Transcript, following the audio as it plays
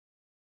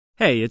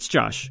Hey, it's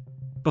Josh.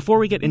 Before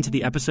we get into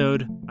the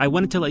episode, I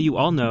wanted to let you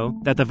all know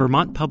that the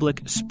Vermont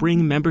Public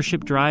Spring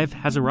Membership Drive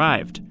has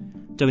arrived.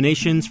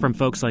 Donations from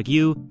folks like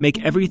you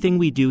make everything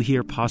we do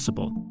here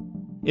possible.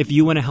 If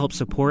you want to help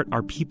support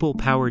our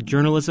people-powered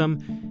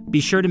journalism,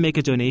 be sure to make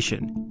a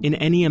donation in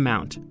any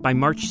amount by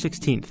March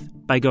 16th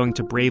by going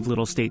to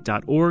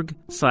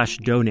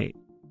bravelittlestate.org/donate.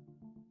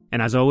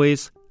 And as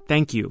always,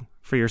 thank you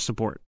for your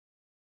support.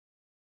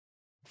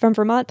 From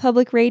Vermont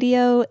Public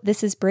Radio,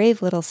 this is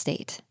Brave Little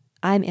State.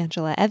 I'm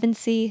Angela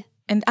Evansy.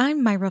 And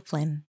I'm Myra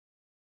Flynn.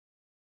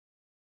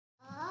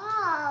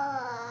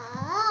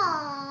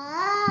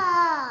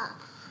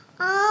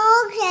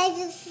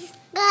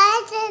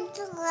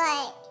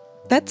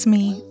 That's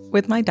me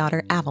with my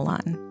daughter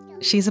Avalon.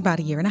 She's about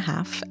a year and a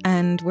half,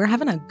 and we're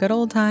having a good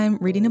old time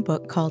reading a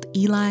book called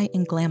Eli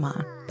and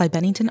Glamma by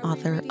Bennington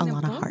author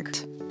Alana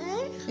Hart.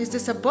 Is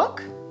this a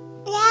book?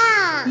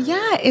 Yeah.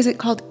 Yeah, is it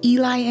called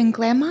Eli and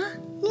Glamma?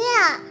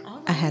 Yeah.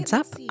 A heads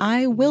up,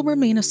 I will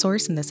remain a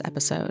source in this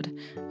episode.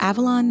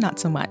 Avalon, not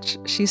so much.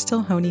 She's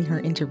still honing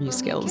her interview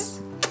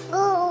skills.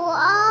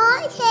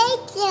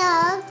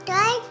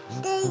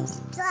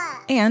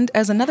 And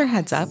as another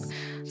heads up,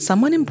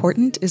 someone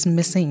important is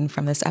missing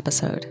from this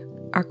episode.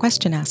 Our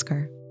question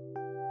asker.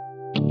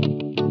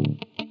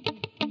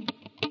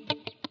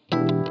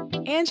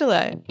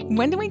 Angela,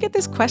 when did we get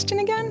this question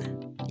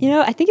again?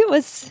 I think it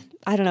was,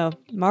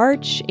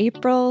 March,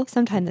 April,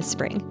 sometime this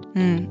spring.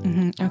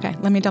 Okay,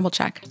 let me double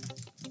check.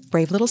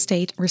 Brave Little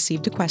State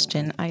received a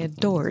question I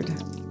adored.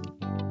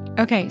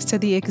 Okay, so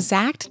the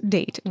exact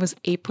date was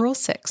April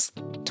 6th,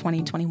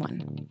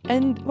 2021.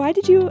 And why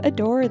did you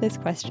adore this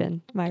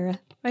question, Myra?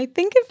 I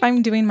think if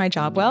I'm doing my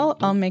job well,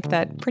 I'll make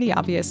that pretty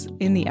obvious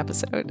in the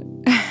episode.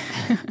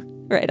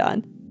 Right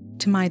on.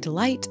 To my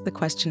delight, the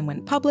question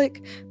went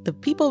public, the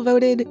people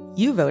voted,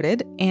 you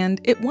voted,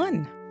 and it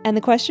won. And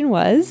the question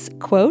was,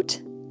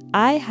 quote,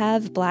 I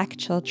have Black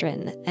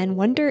children and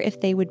wonder if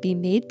they would be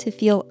made to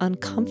feel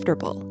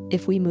uncomfortable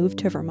if we moved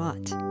to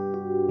Vermont.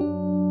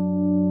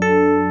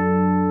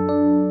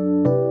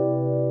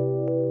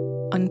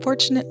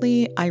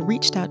 Unfortunately, I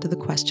reached out to the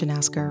question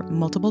asker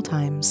multiple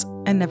times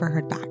and never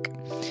heard back.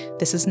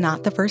 This is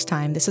not the first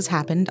time this has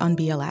happened on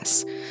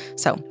BLS.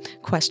 So,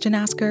 question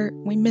asker,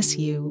 we miss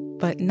you,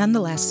 but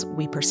nonetheless,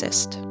 we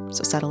persist.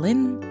 So settle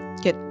in,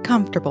 get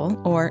comfortable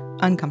or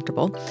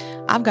uncomfortable.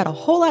 I've got a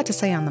whole lot to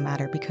say on the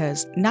matter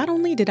because not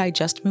only did I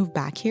just move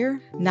back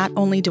here, not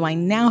only do I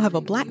now have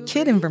a Black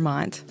kid in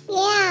Vermont.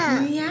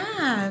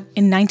 Yeah.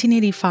 In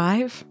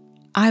 1985,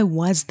 I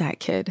was that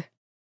kid.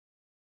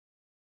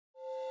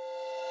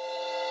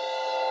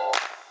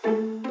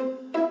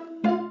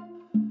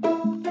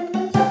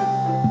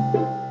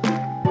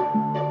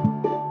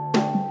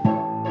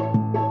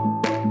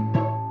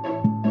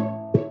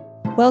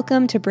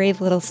 Welcome to Brave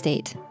Little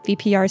State,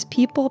 VPR's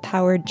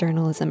people-powered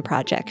journalism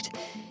project.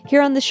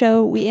 Here on the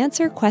show, we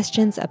answer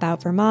questions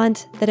about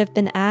Vermont that have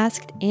been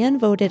asked and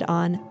voted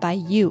on by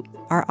you,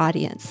 our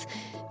audience,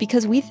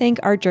 because we think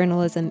our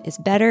journalism is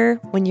better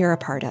when you're a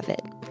part of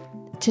it.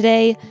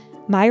 Today,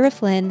 Myra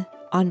Flynn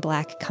on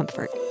Black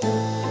comfort.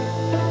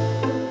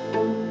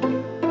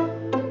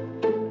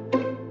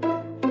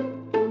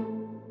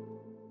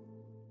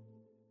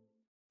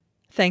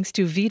 Thanks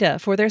to VITA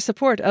for their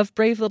support of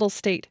Brave Little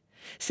State.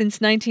 Since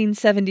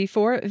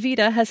 1974,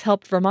 VITA has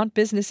helped Vermont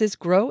businesses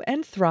grow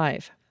and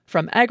thrive.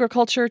 From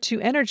agriculture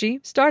to energy,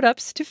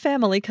 startups to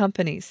family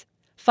companies.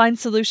 Find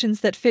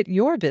solutions that fit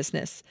your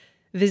business.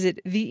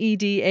 Visit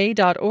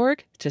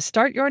VEDA.org to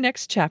start your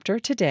next chapter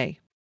today.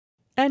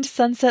 And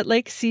Sunset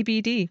Lake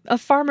CBD, a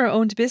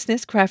farmer-owned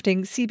business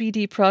crafting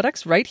CBD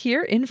products right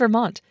here in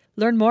Vermont.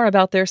 Learn more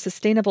about their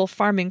sustainable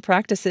farming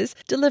practices,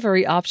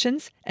 delivery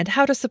options, and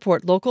how to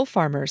support local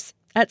farmers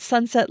at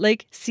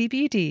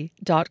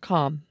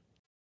sunsetlakecbd.com.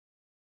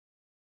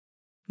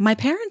 My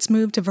parents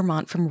moved to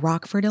Vermont from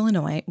Rockford,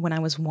 Illinois when I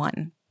was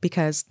 1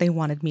 because they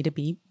wanted me to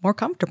be more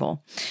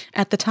comfortable.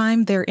 At the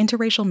time, their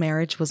interracial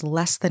marriage was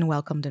less than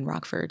welcomed in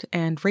Rockford,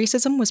 and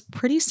racism was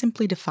pretty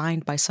simply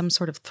defined by some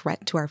sort of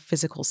threat to our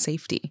physical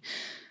safety.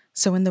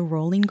 So in the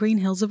rolling green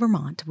hills of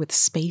Vermont, with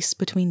space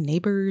between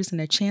neighbors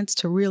and a chance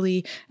to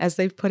really, as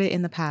they've put it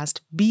in the past,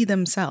 be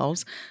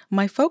themselves,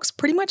 my folks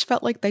pretty much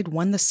felt like they'd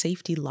won the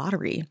safety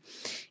lottery.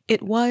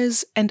 It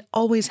was, and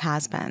always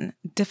has been,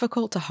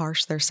 difficult to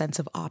harsh their sense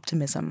of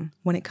optimism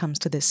when it comes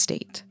to this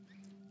state,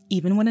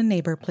 even when a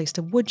neighbor placed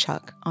a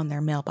woodchuck on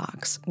their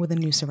mailbox with a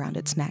noose around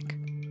its neck.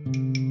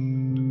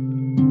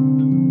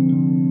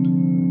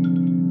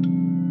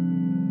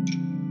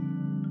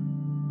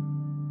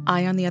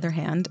 I, on the other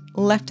hand,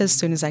 left as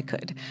soon as I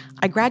could.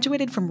 I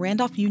graduated from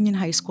Randolph Union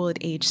High School at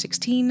age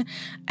 16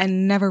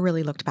 and never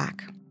really looked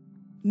back.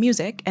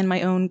 Music and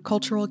my own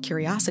cultural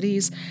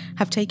curiosities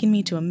have taken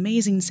me to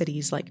amazing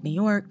cities like New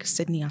York,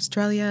 Sydney,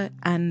 Australia,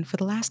 and for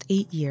the last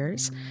 8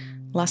 years,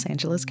 Los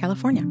Angeles,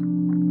 California.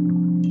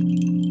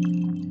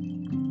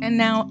 And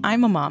now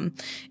I'm a mom.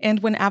 And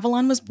when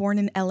Avalon was born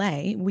in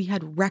LA, we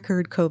had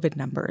record COVID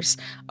numbers,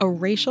 a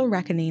racial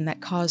reckoning that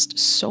caused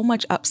so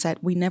much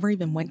upset we never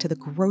even went to the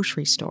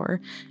grocery store,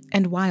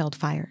 and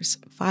wildfires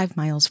 5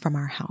 miles from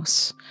our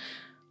house.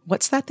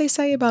 What's that they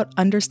say about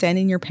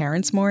understanding your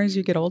parents more as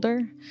you get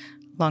older?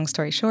 Long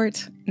story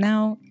short,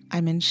 now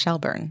I'm in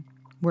Shelburne,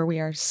 where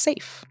we are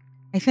safe,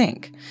 I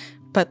think.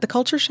 But the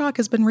culture shock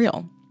has been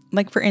real.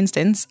 Like, for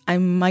instance, I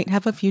might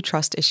have a few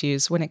trust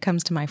issues when it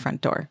comes to my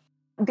front door.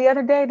 The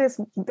other day,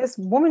 this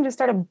woman just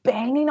started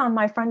banging on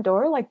my front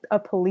door like a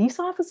police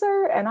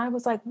officer. And I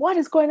was like, what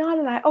is going on?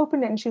 And I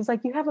opened it and she was like,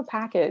 you have a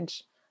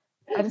package.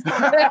 I just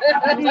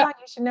thought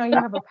you should know you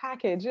have a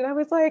package. And I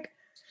was like,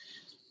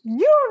 you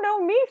don't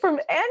know me from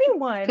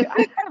anyone.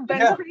 I could have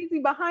been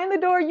crazy behind the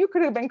door. You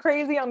could have been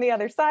crazy on the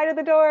other side of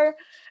the door.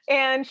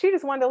 And she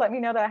just wanted to let me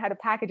know that I had a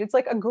package. It's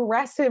like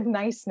aggressive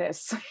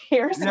niceness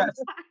here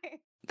sometimes.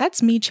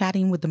 That's me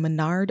chatting with the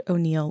Menard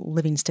O'Neill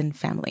Livingston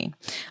family.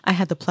 I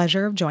had the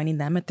pleasure of joining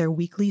them at their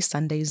weekly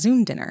Sunday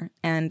Zoom dinner.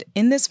 And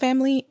in this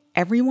family,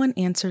 everyone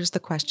answers the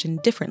question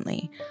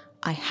differently.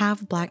 I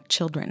have Black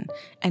children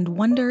and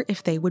wonder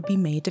if they would be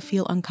made to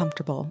feel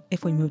uncomfortable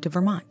if we moved to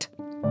Vermont.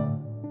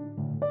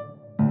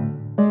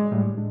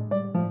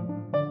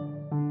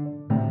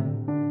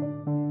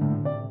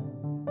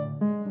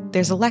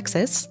 There's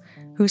Alexis,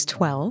 who's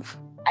 12.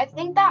 I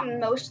think that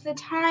most of the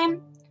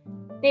time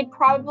they'd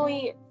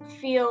probably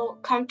feel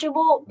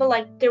comfortable, but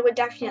like there would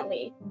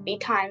definitely be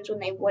times when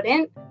they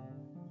wouldn't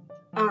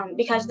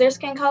because of their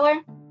skin color.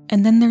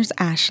 And then there's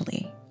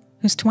Ashley,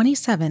 who's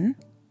 27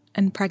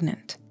 and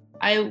pregnant.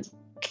 I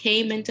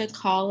came into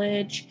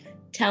college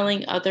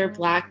telling other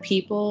Black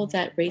people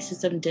that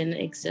racism didn't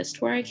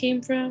exist where I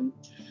came from.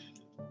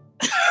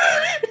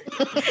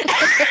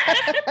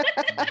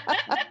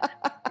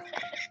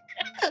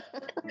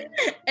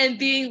 And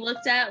being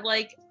looked at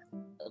like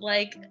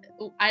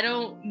I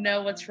don't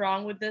know what's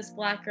wrong with this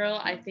Black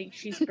girl. I think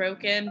she's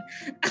broken.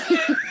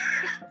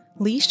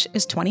 Leash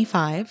is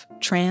 25,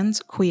 trans,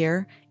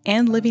 queer,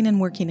 and living and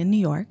working in New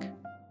York.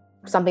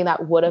 Something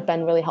that would have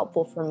been really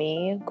helpful for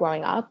me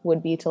growing up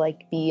would be to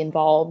like be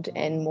involved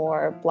in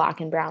more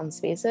Black and brown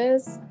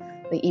spaces.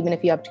 Like even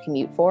if you have to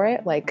commute for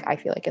it, like I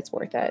feel like it's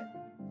worth it.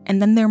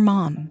 And then their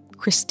mom,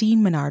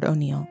 Christine Menard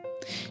O'Neill.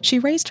 She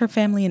raised her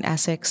family in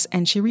Essex,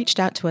 and she reached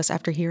out to us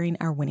after hearing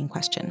our winning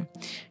question.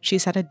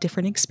 She's had a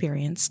different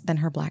experience than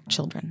her Black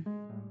children.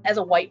 As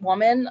a white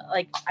woman,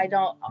 like I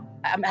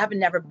have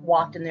never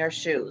walked in their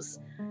shoes,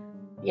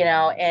 you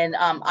know, and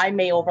I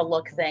may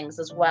overlook things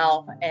as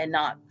well and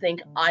not think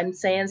I'm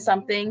saying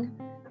something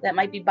that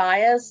might be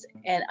biased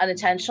and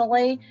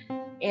unintentionally.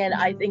 And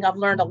I think I've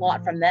learned a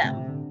lot from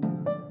them.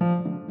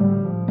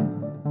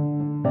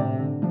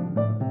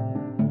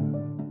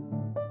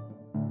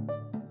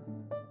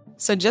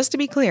 So just to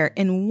be clear,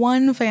 in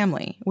one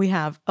family, we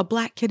have a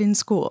Black kid in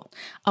school,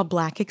 a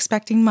Black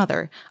expecting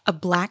mother, a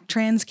Black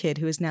trans kid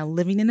who is now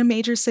living in a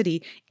major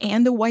city,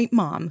 and a white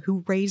mom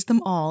who raised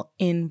them all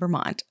in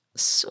Vermont.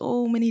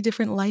 So many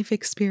different life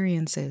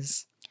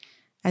experiences.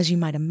 As you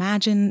might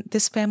imagine,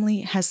 this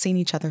family has seen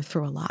each other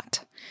through a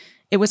lot.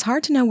 It was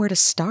hard to know where to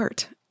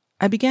start.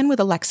 I began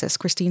with Alexis,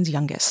 Christine's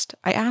youngest.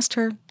 I asked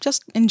her,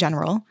 just in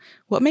general,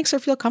 what makes her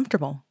feel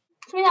comfortable?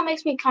 Something that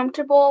makes me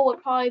comfortable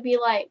would probably be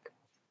like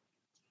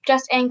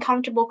just in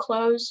comfortable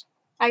clothes,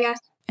 I guess.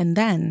 And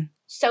then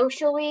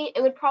socially,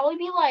 it would probably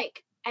be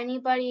like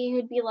anybody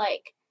who'd be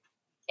like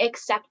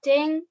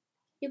accepting,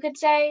 you could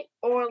say,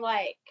 or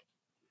like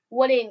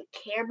wouldn't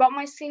care about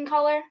my skin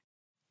color.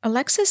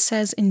 Alexis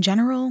says in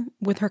general,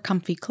 with her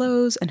comfy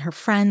clothes and her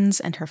friends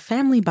and her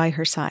family by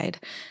her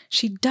side,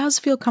 she does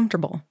feel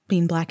comfortable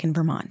being Black in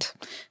Vermont,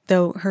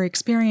 though her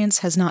experience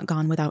has not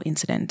gone without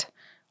incident,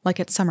 like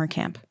at summer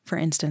camp, for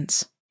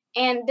instance.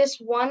 And this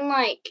one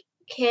like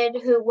kid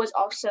who was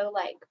also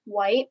like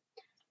white,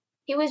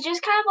 he was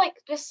just kind of like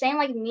just saying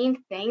like mean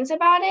things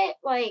about it,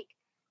 like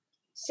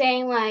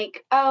saying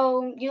like,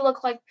 oh, you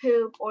look like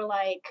poop, or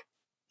like,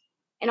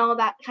 and all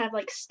that kind of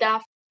like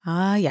stuff.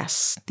 Ah,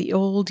 yes, the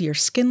old your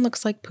skin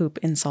looks like poop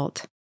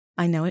insult.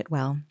 I know it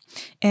well.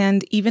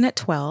 And even at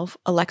 12,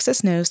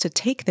 Alexis knows to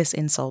take this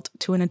insult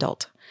to an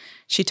adult.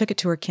 She took it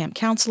to her camp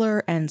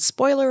counselor, and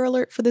spoiler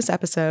alert for this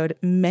episode,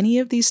 many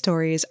of these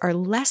stories are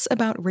less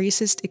about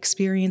racist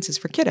experiences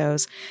for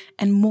kiddos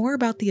and more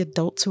about the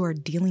adults who are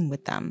dealing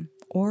with them,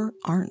 or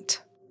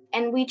aren't.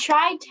 And we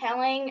tried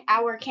telling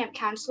our camp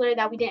counselor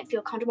that we didn't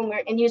feel comfortable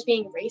and he was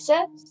being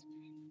racist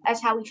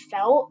as how we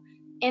felt.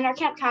 And our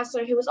camp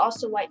counselor, who was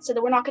also white, said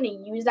that we're not going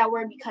to use that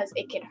word because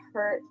it could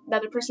hurt the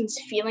other person's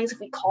feelings if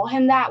we call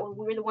him that when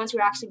we're the ones who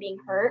are actually being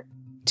hurt.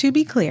 To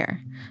be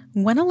clear,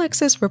 when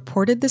Alexis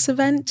reported this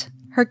event,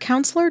 her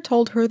counselor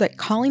told her that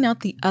calling out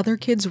the other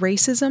kid's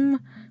racism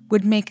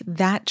would make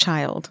that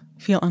child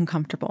feel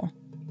uncomfortable.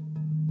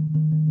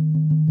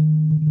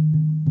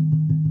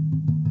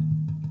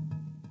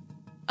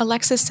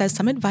 Alexis says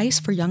some advice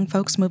for young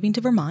folks moving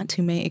to Vermont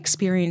who may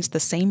experience the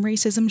same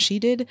racism she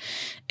did.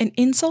 An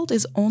insult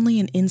is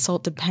only an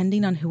insult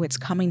depending on who it's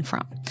coming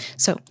from.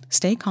 So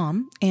stay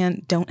calm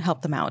and don't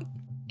help them out.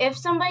 if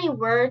somebody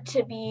were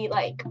to be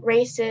like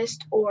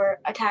racist or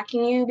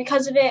attacking you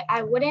because of it,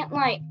 I wouldn't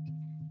like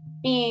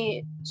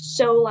be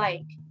so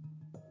like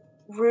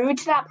rude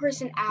to that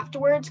person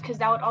afterwards, because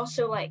that would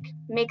also like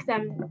make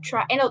them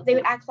try, they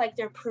would act like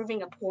they're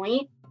proving a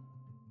point.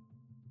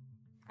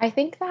 I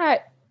think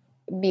that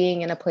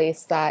being in a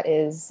place that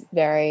is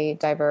very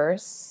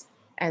diverse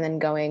and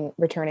then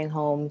returning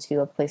home to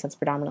a place that's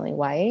predominantly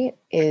white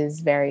is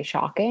very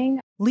shocking.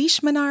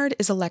 Leash Menard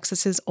is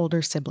Alexis's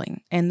older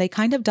sibling, and they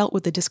kind of dealt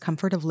with the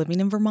discomfort of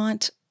living in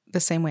Vermont the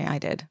same way I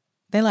did.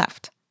 They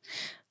left.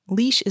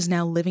 Leash is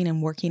now living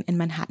and working in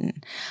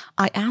Manhattan.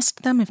 I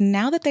asked them if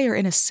now that they are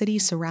in a city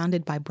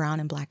surrounded by brown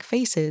and black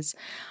faces,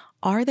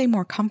 are they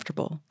more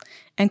comfortable?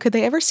 And could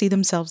they ever see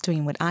themselves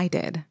doing what I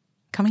did,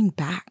 coming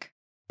back?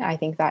 I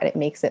think that it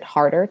makes it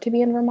harder to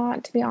be in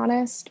Vermont, to be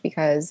honest,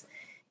 because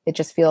it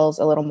just feels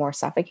a little more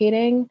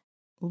suffocating.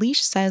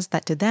 Leash says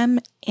that to them,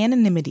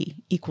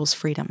 anonymity equals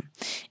freedom.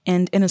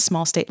 And in a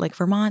small state like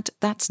Vermont,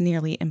 that's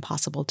nearly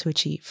impossible to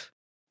achieve.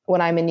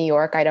 When I'm in New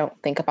York, I don't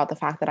think about the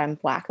fact that I'm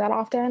Black that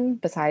often,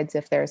 besides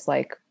if there's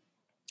like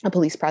a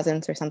police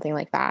presence or something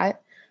like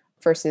that,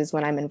 versus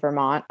when I'm in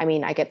Vermont. I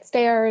mean, I get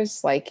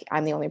stares, like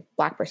I'm the only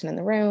Black person in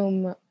the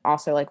room,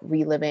 also like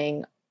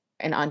reliving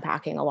and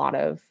unpacking a lot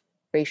of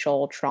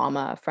racial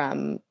trauma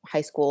from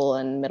high school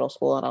and middle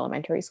school and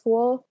elementary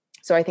school.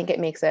 So I think it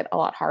makes it a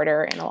lot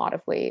harder in a lot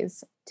of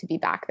ways to be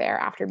back there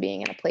after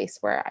being in a place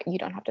where you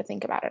don't have to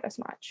think about it as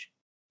much.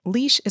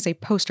 Leash is a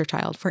poster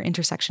child for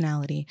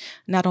intersectionality.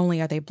 Not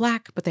only are they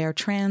Black, but they are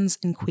trans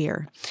and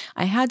queer.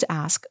 I had to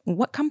ask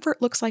what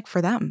comfort looks like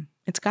for them.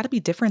 It's got to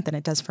be different than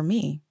it does for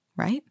me,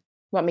 right?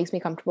 What makes me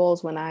comfortable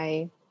is when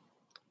I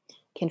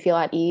can feel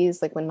at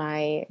ease, like when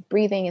my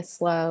breathing is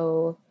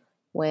slow,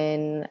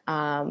 when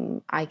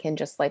I can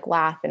just like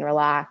laugh and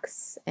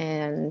relax,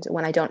 and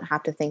when I don't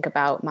have to think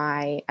about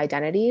my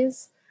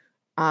identities,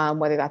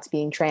 whether that's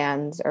being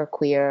trans or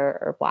queer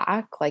or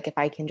Black. Like if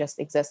I can just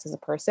exist as a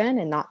person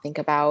and not think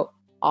about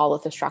all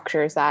of the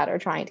structures that are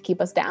trying to keep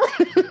us down.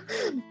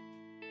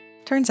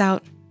 Turns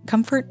out,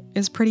 comfort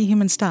is pretty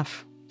human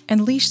stuff.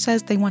 And Leash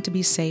says they want to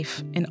be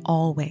safe in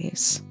all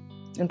ways.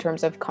 In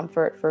terms of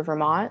comfort for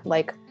Vermont,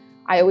 like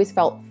I always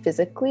felt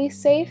physically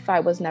safe.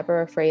 I was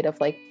never afraid of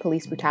like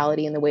police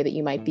brutality in the way that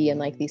you might be in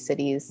like these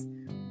cities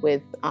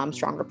with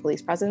stronger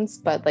police presence.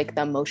 But like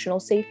the emotional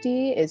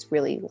safety is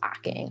really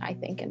lacking, I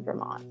think, in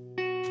Vermont.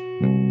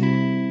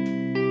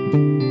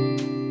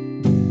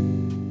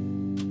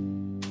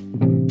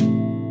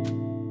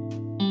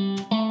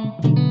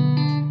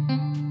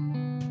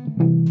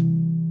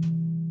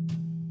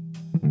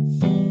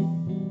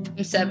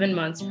 I'm 7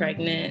 months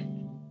pregnant.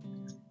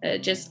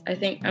 I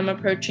think I'm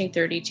approaching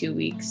 32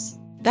 weeks.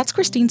 That's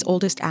Christine's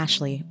oldest,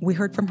 Ashley. We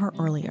heard from her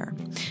earlier.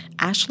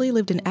 Ashley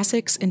lived in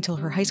Essex until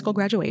her high school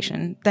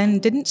graduation, then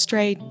didn't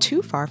stray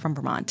too far from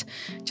Vermont,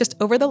 just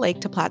over the lake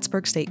to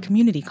Plattsburgh State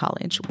Community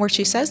College, where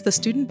she says the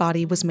student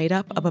body was made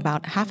up of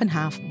about half and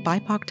half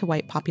BIPOC to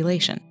white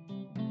population.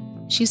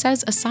 She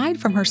says aside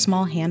from her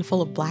small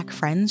handful of Black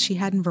friends she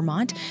had in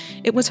Vermont,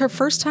 it was her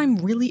first time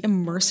really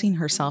immersing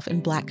herself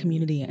in Black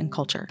community and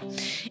culture.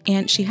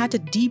 And she had to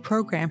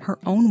deprogram her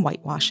own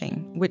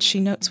whitewashing, which she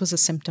notes was a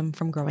symptom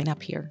from growing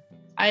up here.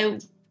 I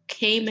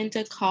came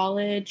into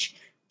college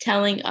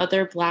telling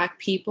other Black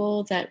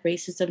people that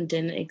racism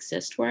didn't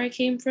exist where I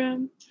came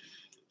from.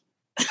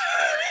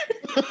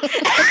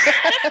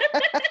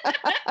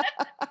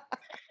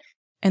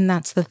 And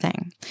that's the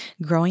thing.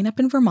 Growing up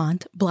in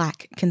Vermont,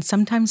 Black can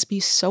sometimes be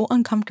so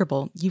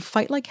uncomfortable you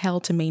fight like hell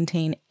to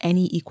maintain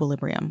any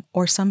equilibrium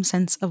or some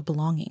sense of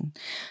belonging.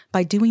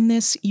 By doing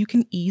this, you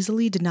can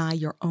easily deny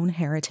your own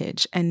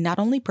heritage and not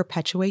only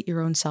perpetuate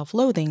your own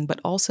self-loathing, but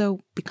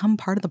also become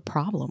part of the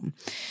problem.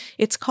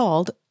 It's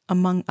called,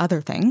 among other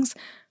things,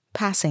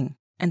 passing.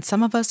 And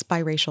some of us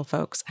biracial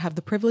folks have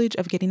the privilege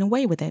of getting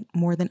away with it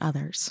more than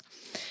others.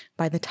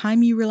 By the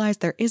time you realize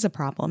there is a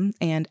problem,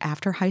 and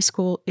after high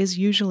school is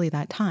usually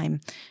that time,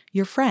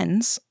 your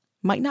friends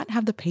might not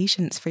have the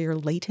patience for your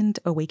latent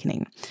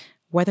awakening,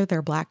 whether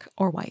they're Black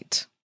or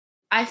white.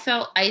 I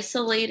felt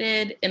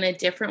isolated in a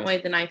different way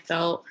than I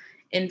felt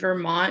in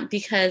Vermont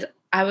because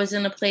I was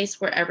in a place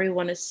where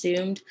everyone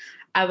assumed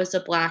I was a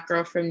Black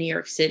girl from New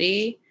York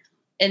City.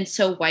 And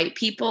so white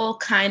people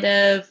kind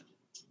of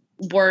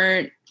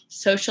weren't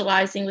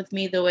socializing with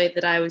me the way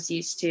that I was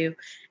used to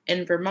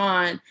in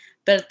Vermont.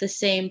 But at the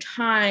same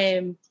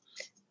time,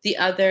 the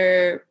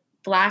other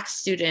Black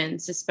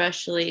students,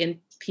 especially and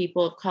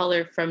people of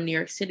color from New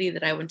York City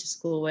that I went to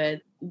school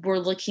with,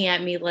 were looking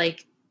at me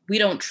like, we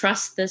don't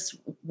trust this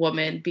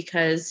woman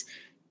because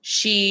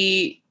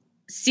she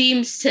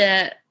seems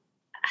to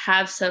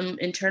have some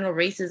internal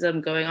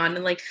racism going on.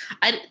 And like,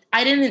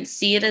 I didn't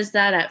see it as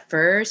that at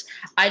first.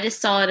 I just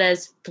saw it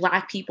as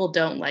Black people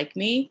don't like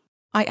me.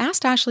 I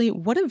asked Ashley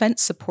what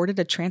events supported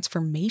a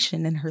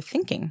transformation in her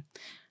thinking.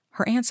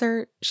 Her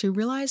answer, she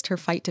realized her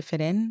fight to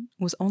fit in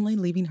was only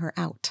leaving her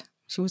out.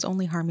 She was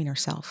only harming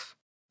herself.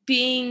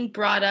 Being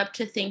brought up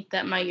to think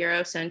that my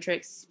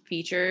Eurocentric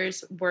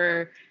features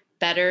were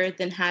better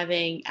than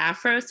having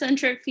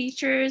Afrocentric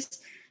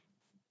features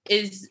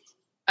is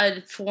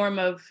a form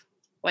of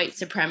white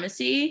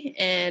supremacy.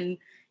 And,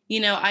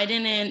 I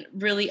didn't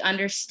really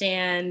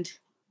understand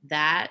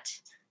that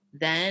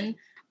then.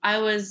 I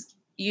was,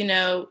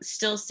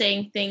 still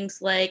saying things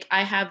like,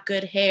 I have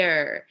good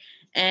hair,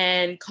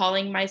 and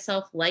calling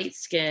myself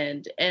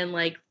light-skinned and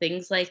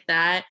things like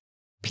that.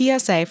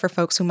 PSA for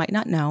folks who might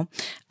not know,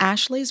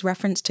 Ashley's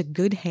reference to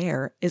good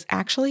hair is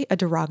actually a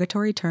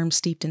derogatory term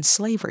steeped in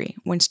slavery,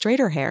 when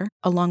straighter hair,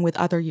 along with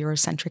other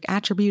Eurocentric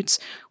attributes,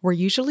 were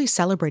usually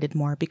celebrated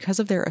more because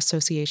of their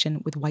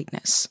association with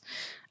whiteness.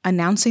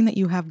 Announcing that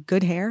you have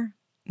good hair?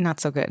 Not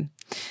so good.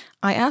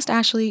 I asked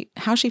Ashley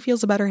how she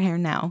feels about her hair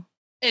now.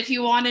 If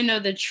you want to know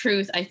the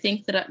truth, I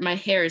think that my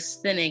hair is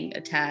thinning a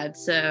tad,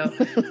 so...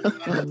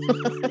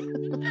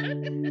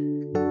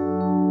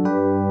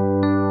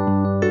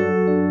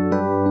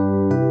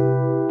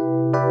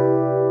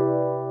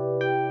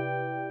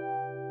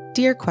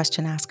 Dear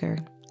question asker,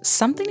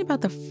 something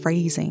about the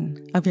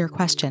phrasing of your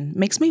question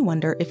makes me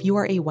wonder if you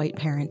are a white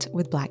parent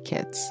with black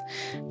kids.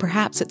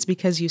 Perhaps it's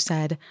because you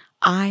said,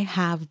 I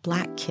have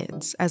black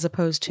kids, as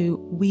opposed to,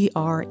 we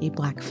are a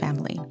black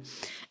family.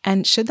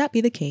 And should that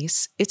be the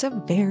case, it's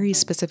a very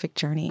specific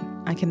journey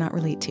I cannot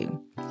relate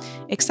to.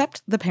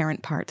 Except the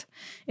parent part.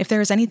 If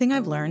there is anything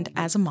I've learned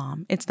as a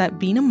mom, it's that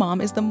being a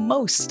mom is the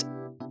most.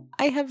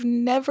 I have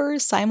never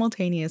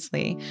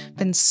simultaneously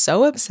been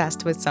so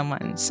obsessed with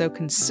someone, so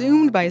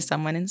consumed by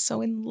someone, and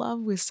so in love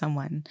with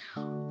someone,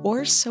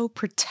 or so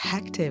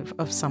protective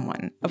of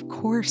someone. Of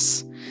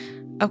course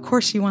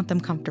you want them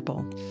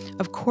comfortable.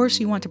 Of course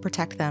you want to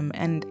protect them,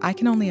 and I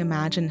can only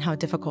imagine how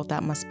difficult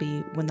that must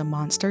be when the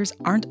monsters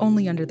aren't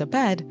only under the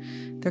bed,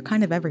 they're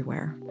kind of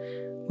everywhere.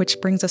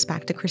 Which brings us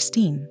back to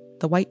Christine,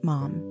 the white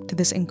mom to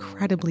this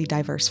incredibly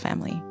diverse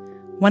family.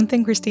 One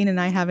thing Christine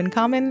and I have in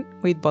common,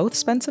 we both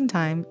spent some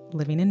time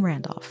living in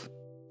Randolph.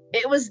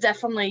 It was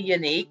definitely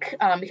unique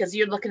because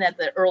you're looking at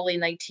the early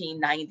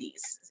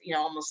 1990s,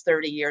 almost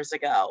 30 years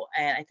ago.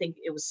 And I think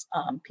it was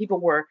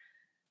people were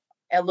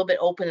a little bit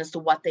open as to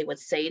what they would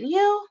say to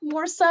you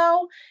more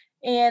so.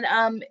 And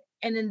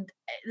in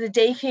the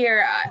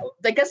daycare,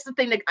 I guess the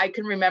thing that I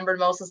can remember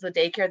most is the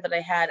daycare that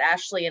I had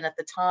Ashley in at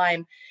the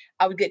time.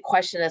 I would get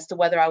questioned as to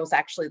whether I was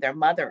actually their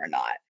mother or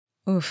not.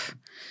 Oof.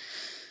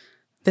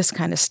 This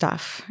kind of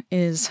stuff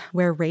is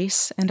where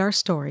race and our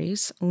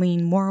stories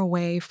lean more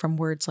away from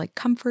words like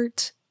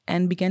comfort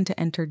and begin to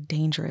enter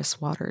dangerous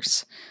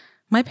waters.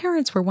 My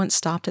parents were once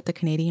stopped at the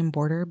Canadian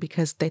border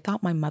because they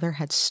thought my mother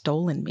had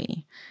stolen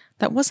me.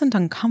 That wasn't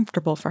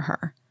uncomfortable for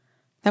her.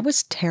 That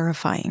was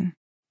terrifying.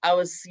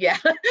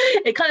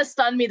 It kind of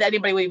stunned me that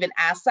anybody would even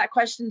ask that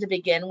question to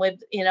begin with,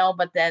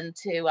 but then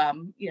to,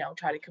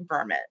 try to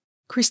confirm it.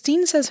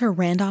 Christine says her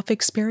Randolph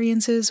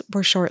experiences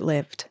were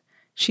short-lived.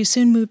 She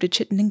soon moved to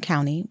Chittenden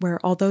County, where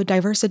although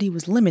diversity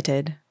was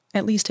limited,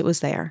 at least it was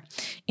there.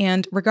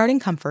 And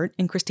regarding comfort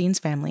in Christine's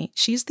family,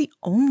 she's the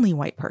only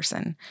white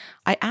person.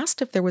 I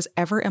asked if there was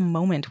ever a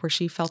moment where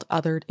she felt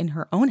othered in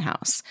her own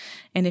house.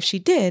 And if she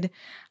did,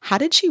 how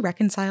did she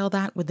reconcile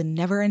that with the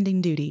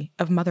never-ending duty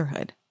of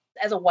motherhood?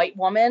 As a white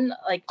woman,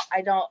 I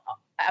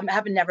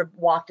haven't never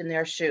walked in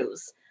their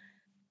shoes,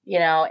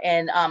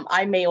 and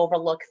I may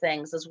overlook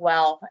things as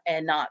well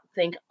and not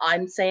think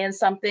I'm saying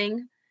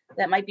something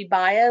that might be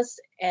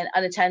biased and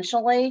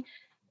unintentionally.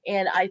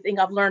 And I think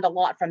I've learned a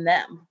lot from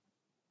them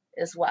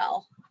as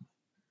well.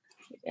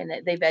 And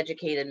they've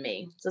educated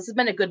me. So this has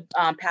been a good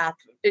path,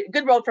 a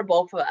good road for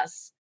both of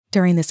us.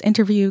 During this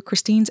interview,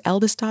 Christine's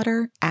eldest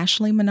daughter,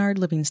 Ashley Menard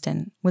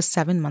Livingston, was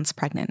 7 months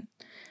pregnant.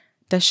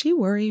 Does she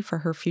worry for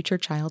her future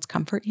child's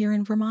comfort here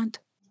in Vermont?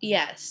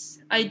 Yes,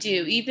 I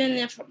do. Even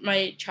if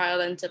my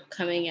child ends up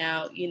coming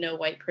out,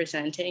 white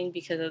presenting,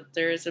 because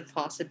there is a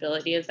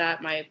possibility of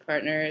that. My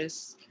partner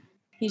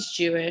he's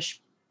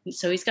Jewish,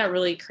 so he's got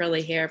really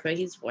curly hair, but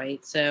he's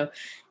white. So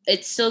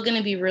it's still going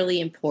to be really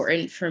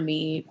important for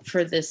me,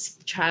 for this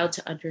child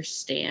to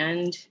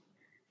understand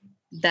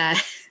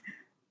that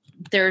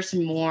there's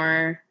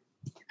more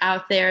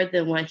out there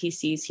than what he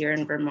sees here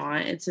in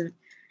Vermont.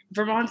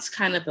 Vermont's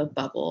kind of a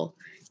bubble.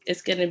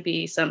 It's going to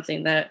be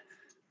something that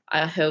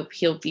I hope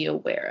he'll be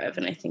aware of,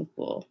 and I think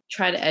we'll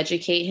try to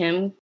educate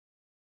him.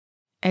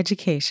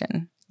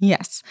 Education.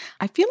 Yes,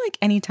 I feel like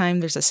anytime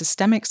there's a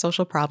systemic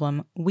social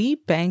problem, we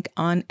bank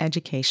on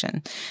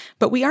education.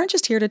 But we aren't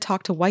just here to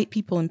talk to white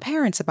people and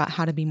parents about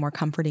how to be more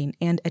comforting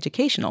and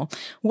educational.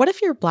 What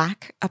if you're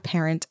Black, a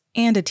parent,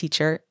 and a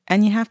teacher,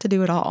 and you have to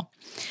do it all?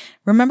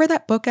 Remember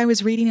that book I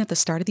was reading at the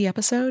start of the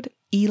episode,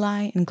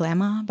 Eli and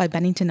Glamma, by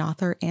Bennington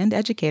author and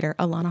educator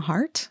Alana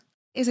Hart?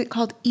 Is it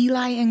called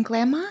Eli and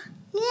Glamma?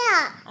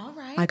 Yeah. All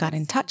right. I got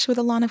in touch with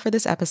Alana for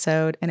this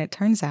episode, and it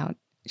turns out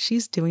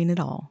she's doing it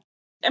all.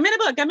 I'm in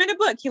a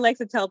book. He likes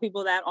to tell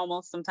people that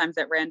almost sometimes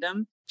at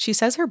random. She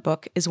says her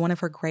book is one of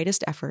her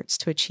greatest efforts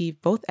to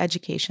achieve both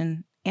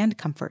education and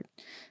comfort,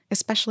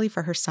 especially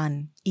for her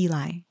son,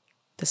 Eli,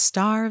 the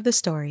star of the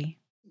story.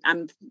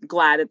 I'm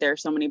glad that there are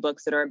so many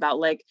books that are about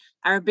like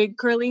our big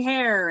curly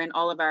hair and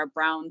all of our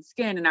brown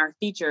skin and our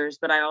features.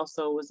 But I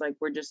also was like,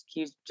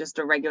 he's just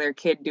a regular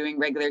kid doing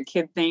regular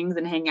kid things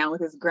and hanging out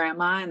with his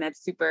grandma. And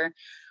that's super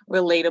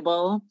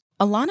relatable.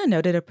 Alana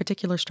noted a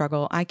particular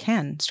struggle I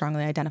can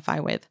strongly identify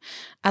with.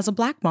 As a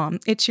Black mom,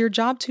 it's your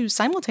job to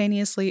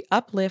simultaneously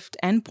uplift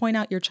and point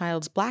out your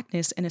child's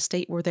Blackness in a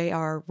state where they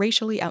are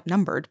racially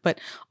outnumbered, but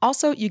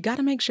also you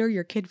gotta make sure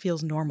your kid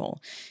feels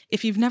normal.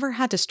 If you've never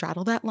had to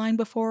straddle that line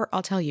before,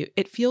 I'll tell you,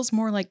 it feels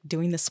more like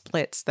doing the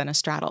splits than a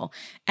straddle.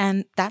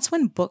 And that's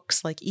when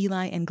books like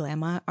Eli and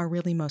Glamma are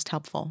really most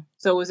helpful.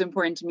 So it was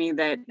important to me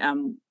that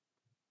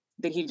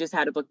he just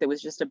had a book that was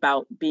just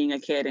about being a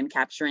kid and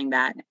capturing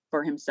that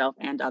for himself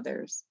and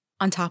others.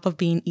 On top of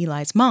being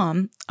Eli's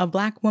mom, a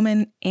Black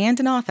woman, and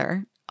an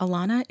author,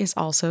 Alana is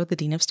also the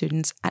Dean of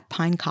Students at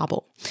Pine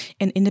Cobble,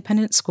 an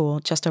independent school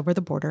just over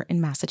the border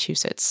in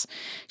Massachusetts.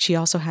 She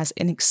also has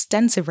an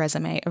extensive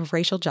resume of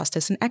racial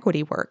justice and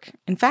equity work.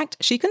 In fact,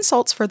 she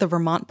consults for the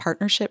Vermont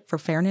Partnership for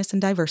Fairness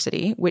and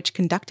Diversity, which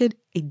conducted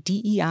a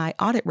DEI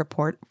audit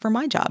report for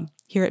my job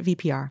here at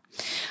VPR.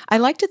 I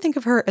like to think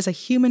of her as a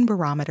human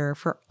barometer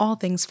for all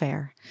things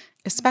fair,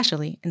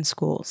 especially in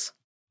schools.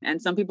 And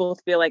some people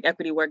feel like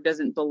equity work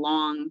doesn't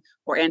belong,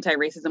 or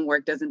anti-racism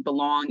work doesn't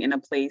belong in a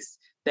place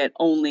that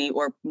only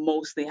or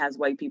mostly has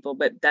white people,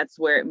 but that's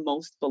where it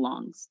most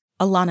belongs.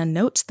 Alana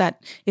notes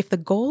that if the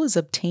goal is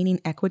obtaining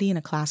equity in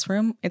a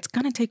classroom, it's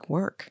going to take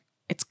work.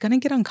 It's going to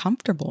get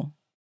uncomfortable.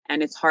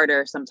 And it's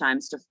harder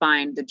sometimes to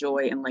find the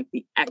joy in like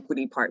the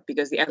equity part,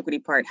 because the equity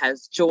part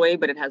has joy,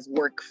 but it has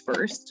work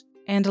first.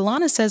 And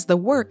Alana says the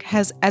work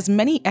has as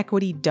many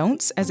equity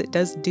don'ts as it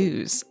does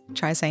do's.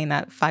 Try saying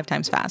that 5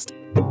 times fast.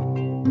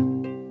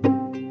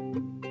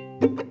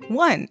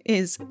 One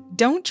is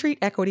don't treat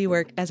equity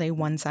work as a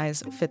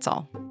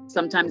one-size-fits-all.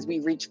 Sometimes we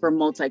reach for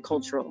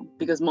multicultural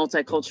because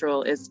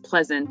multicultural is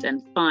pleasant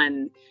and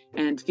fun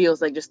and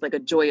feels like just like a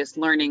joyous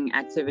learning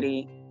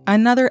activity.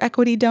 Another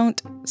equity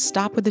don't,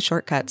 stop with the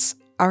shortcuts.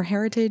 Our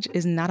heritage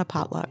is not a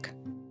potluck.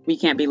 We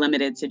can't be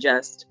limited to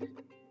just,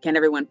 can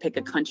everyone pick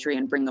a country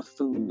and bring a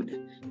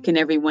food? Can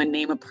everyone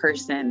name a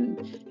person?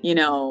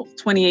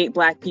 28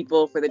 Black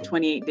people for the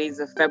 28 days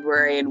of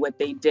February and what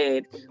they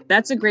did.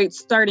 That's a great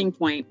starting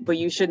point, but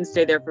you shouldn't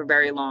stay there for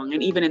very long.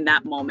 And even in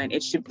that moment,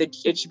 it should be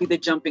the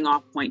jumping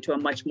off point to a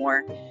much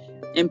more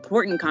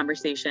important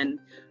conversation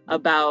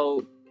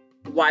about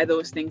why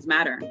those things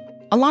matter.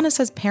 Alana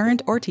says,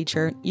 parent or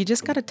teacher, you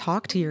just got to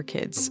talk to your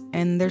kids.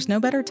 And there's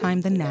no better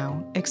time than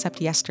now, except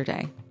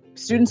yesterday.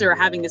 Students are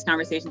having these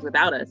conversations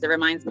without us. It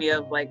reminds me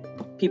of like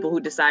people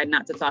who decide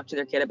not to talk to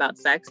their kid about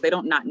sex. They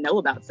don't not know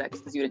about sex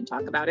because you didn't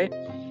talk about it.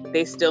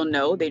 They still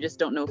know. They just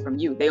don't know from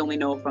you. They only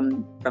know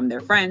from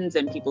their friends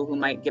and people who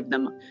might give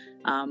them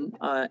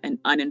an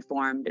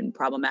uninformed and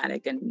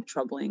problematic and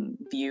troubling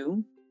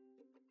view.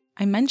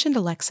 I mentioned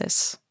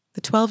Alexis,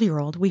 the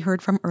 12-year-old we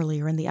heard from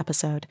earlier in the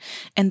episode,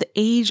 and the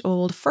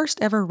age-old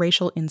first ever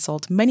racial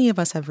insult many of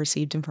us have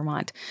received in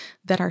Vermont,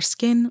 that our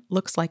skin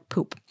looks like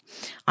poop.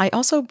 I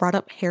also brought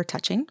up hair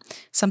touching,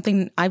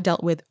 something I've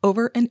dealt with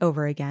over and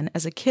over again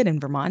as a kid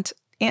in Vermont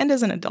and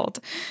as an adult,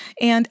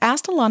 and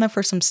asked Alana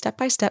for some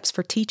step-by-steps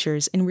for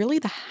teachers in really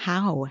the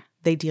how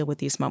they deal with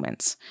these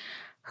moments.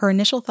 Her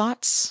initial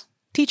thoughts: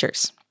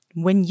 teachers,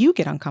 when you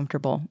get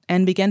uncomfortable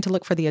and begin to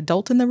look for the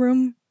adult in the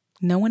room,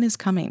 no one is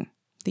coming.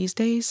 These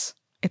days,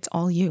 it's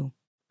all you.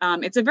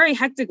 It's a very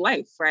hectic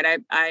life,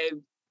 right? I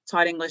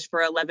taught English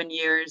for 11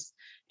 years.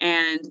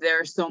 And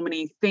there are so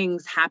many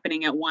things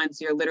happening at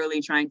once. You're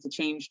literally trying to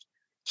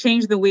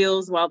change the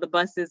wheels while the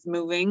bus is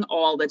moving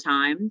all the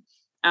time.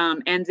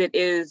 And it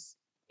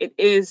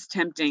is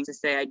tempting to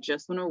say, I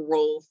just want to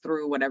roll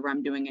through whatever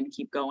I'm doing and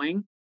keep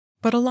going.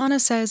 But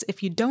Alana says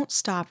if you don't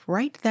stop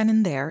right then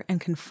and there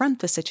and confront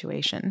the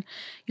situation,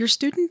 your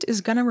student is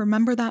going to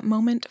remember that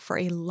moment for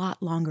a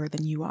lot longer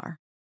than you are.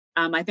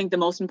 I think the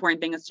most important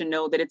thing is to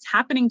know that it's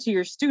happening to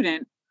your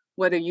student,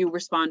 whether you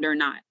respond or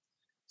not.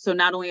 So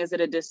not only is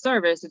it a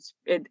disservice,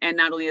 and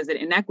not only is it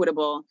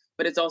inequitable,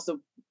 but it's also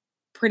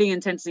pretty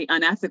intensely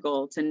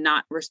unethical to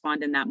not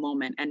respond in that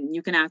moment. And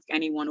you can ask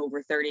anyone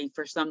over 30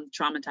 for some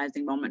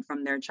traumatizing moment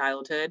from their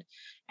childhood.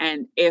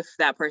 And if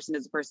that person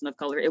is a person of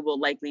color, it will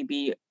likely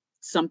be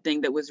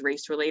something that was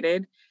race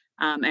related.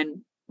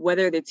 And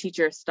whether the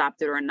teacher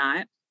stopped it or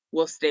not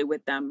will stay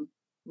with them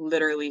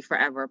literally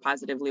forever,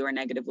 positively or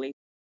negatively.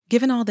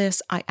 Given all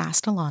this, I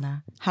asked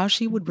Alana how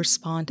she would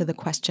respond to the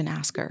question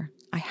asker,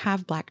 I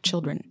have Black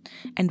children,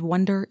 and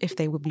wonder if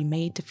they would be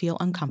made to feel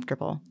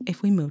uncomfortable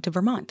if we move to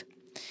Vermont.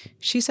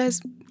 She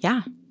says,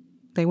 yeah,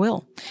 they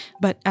will.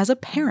 But as a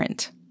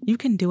parent, you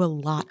can do a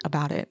lot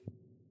about it.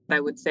 I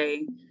would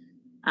say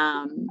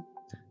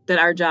that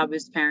our job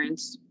as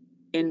parents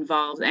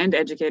involves, and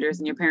educators,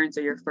 and your parents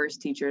are your first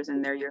teachers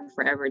and they're your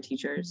forever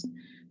teachers,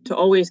 to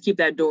always keep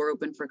that door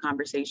open for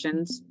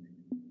conversations,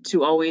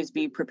 to always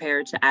be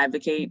prepared to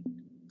advocate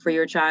for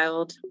your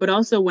child, but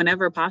also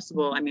whenever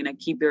possible,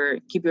 keep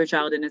your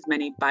child in as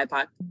many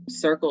BIPOC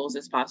circles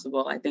as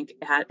possible. I think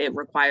it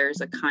requires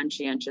a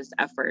conscientious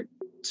effort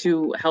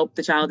to help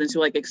the child and to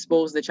like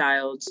expose the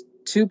child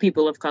to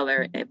people of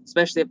color,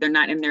 especially if they're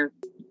not in their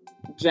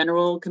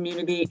general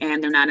community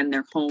and they're not in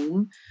their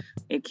home.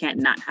 It can't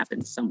not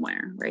happen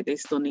somewhere, right? They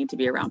still need to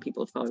be around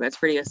people of color. That's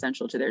pretty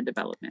essential to their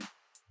development.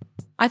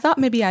 I thought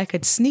maybe I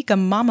could sneak a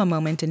mama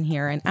moment in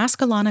here and ask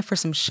Alana for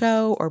some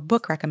show or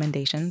book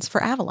recommendations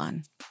for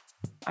Avalon.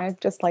 I've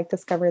just like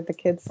discovered the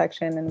kids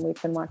section and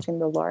we've been watching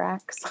the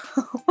Lorax.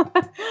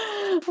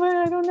 But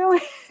I don't know.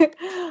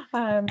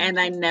 And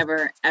I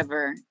never,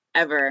 ever,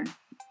 ever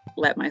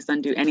let my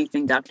son do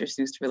anything Dr.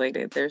 Seuss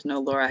related. There's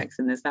no Lorax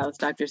in this house.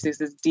 Dr.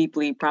 Seuss is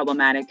deeply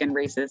problematic and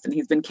racist, and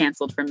he's been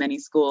canceled from many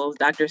schools.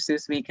 Dr.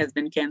 Seuss Week has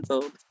been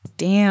canceled.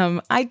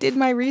 Damn, I did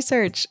my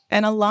research,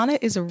 and Alana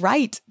is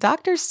right.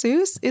 Dr.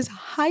 Seuss is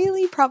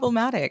highly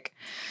problematic.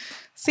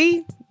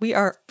 See, we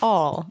are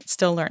all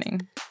still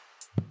learning.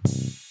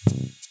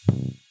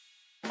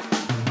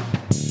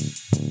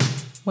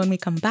 When we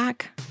come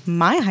back,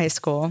 my high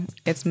school,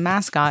 its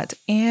mascot,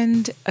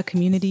 and a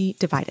community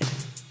divided.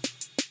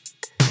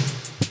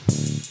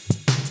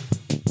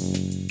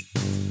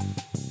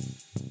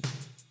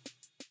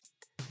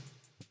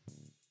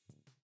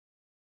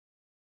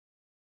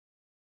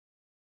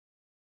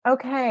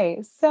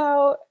 Okay,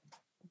 so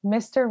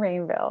Mr.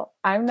 Rainville.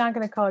 I'm not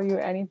going to call you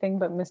anything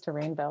but Mr.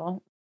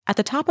 Rainville. At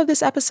the top of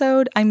this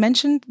episode, I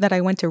mentioned that I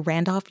went to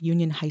Randolph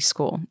Union High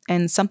School,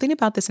 and something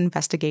about this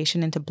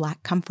investigation into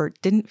Black comfort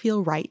didn't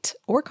feel right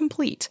or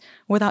complete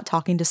without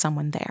talking to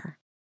someone there.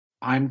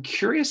 I'm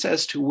curious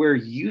as to where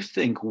you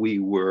think we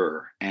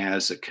were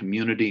as a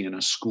community and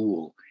a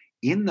school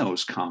in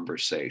those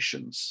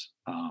conversations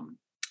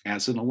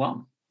as an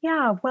alum.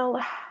 Yeah,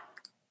 well,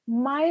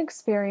 my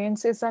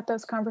experience is that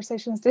those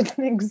conversations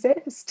didn't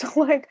exist.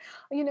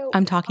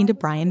 I'm talking to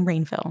Brian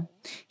Rainville.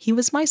 He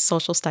was my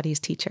social studies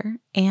teacher,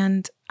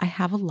 and I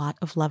have a lot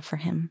of love for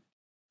him.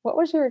 What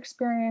was your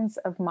experience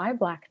of my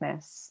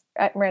Blackness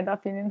at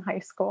Randolph Union High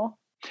School?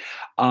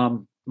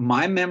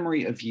 My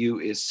memory of you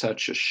is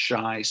such a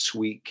shy,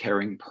 sweet,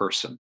 caring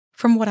person.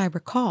 From what I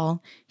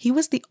recall, he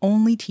was the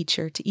only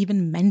teacher to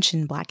even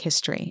mention Black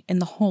history in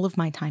the whole of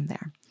my time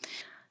there.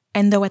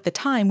 And though at the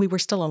time we were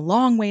still a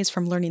long ways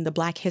from learning the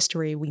Black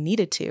history we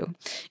needed to,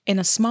 in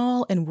a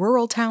small and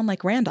rural town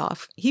like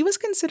Randolph, he was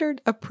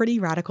considered a pretty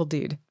radical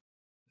dude.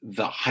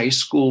 The high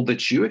school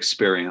that you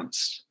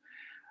experienced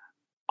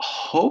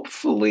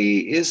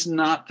hopefully is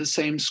not the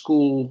same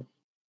school,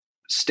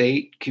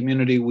 state,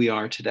 community we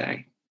are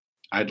today.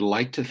 I'd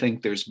like to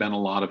think there's been a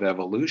lot of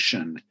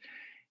evolution.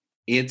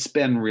 It's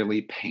been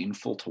really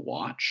painful to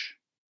watch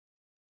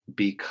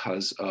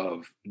because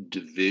of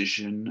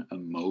division,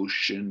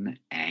 emotion,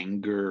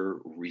 anger,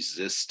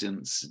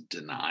 resistance,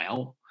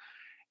 denial.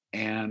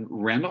 And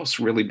Randolph's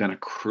really been a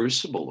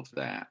crucible of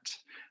that,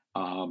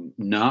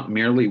 not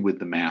merely with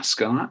the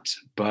mascot,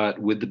 but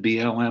with the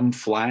BLM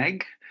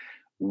flag,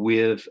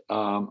 with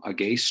a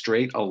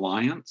gay-straight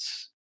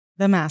alliance.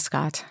 The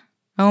mascot.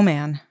 Oh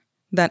man,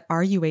 that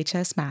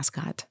RUHS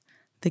mascot,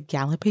 the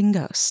Galloping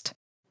Ghost.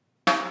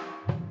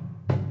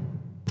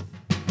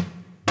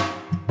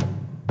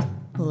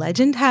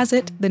 Legend has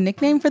it, the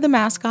nickname for the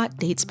mascot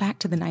dates back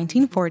to the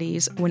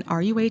 1940s when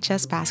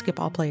RUHS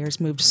basketball players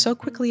moved so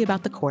quickly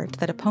about the court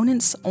that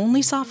opponents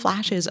only saw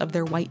flashes of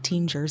their white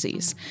team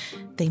jerseys.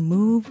 They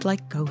moved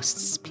like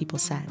ghosts, people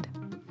said.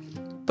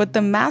 But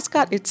the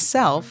mascot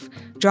itself,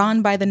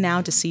 drawn by the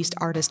now deceased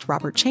artist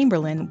Robert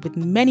Chamberlain with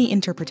many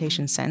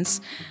interpretations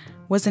since,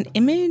 was an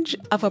image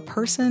of a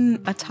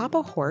person atop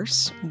a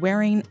horse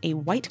wearing a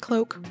white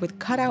cloak with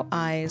cutout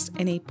eyes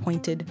and a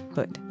pointed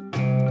hood.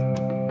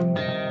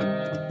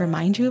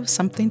 Remind you of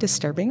something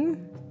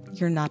disturbing?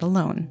 You're not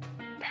alone.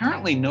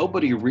 Apparently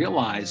nobody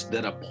realized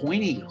that a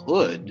pointy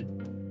hood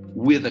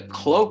with a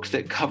cloak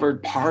that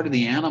covered part of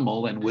the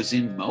animal and was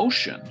in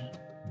motion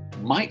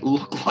might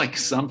look like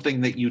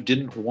something that you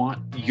didn't want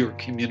your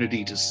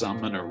community to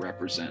summon or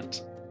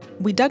represent.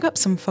 We dug up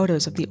some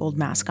photos of the old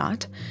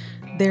mascot.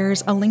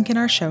 There's a link in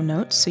our show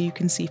notes so you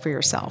can see for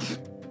yourself.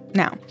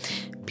 Now,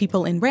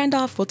 people in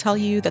Randolph will tell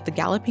you that the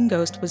Galloping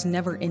Ghost was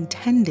never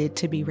intended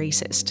to be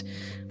racist.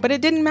 But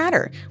it didn't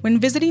matter. When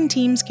visiting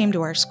teams came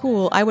to our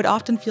school, I would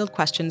often field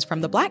questions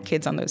from the Black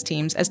kids on those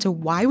teams as to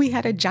why we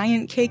had a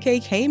giant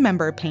KKK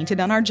member painted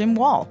on our gym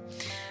wall.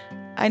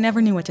 I never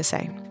knew what to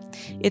say.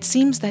 It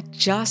seems that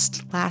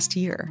just last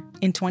year,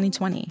 in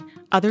 2020,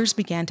 others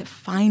began to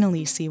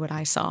finally see what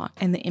I saw,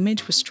 and the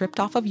image was stripped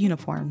off of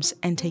uniforms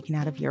and taken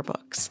out of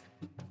yearbooks.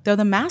 Though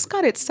the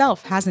mascot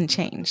itself hasn't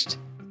changed.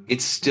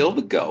 It's still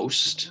the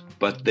ghost,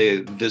 but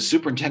the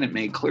superintendent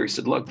made clear, he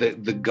said, look, the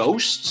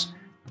ghosts,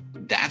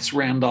 that's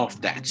Randolph,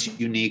 that's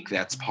unique,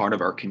 that's part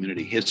of our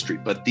community history,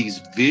 but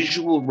these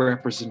visual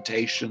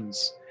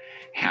representations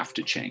have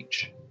to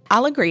change.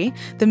 I'll agree,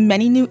 the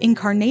many new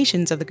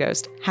incarnations of the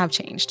ghost have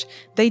changed.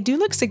 They do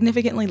look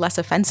significantly less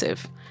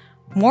offensive.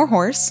 More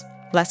horse,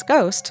 less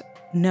ghost,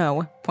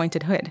 no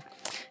pointed hood.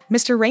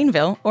 Mr.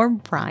 Rainville, or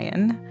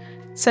Brian,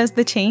 says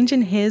the change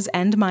in his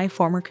and my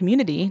former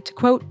community, to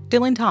quote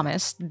Dylan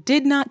Thomas,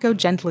 did not go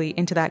gently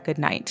into that good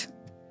night.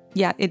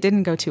 Yeah, it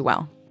didn't go too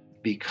well.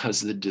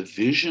 because the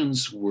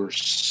divisions were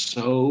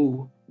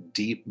so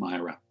deep,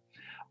 Myra,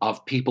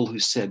 of people who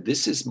said,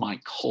 this is my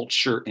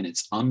culture and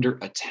it's under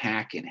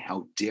attack, and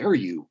how dare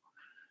you?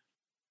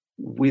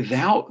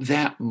 Without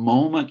that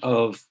moment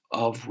of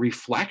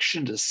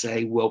reflection to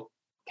say, well,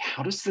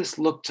 how does this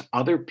look to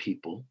other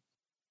people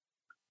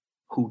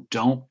who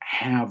don't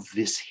have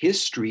this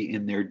history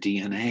in their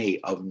DNA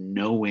of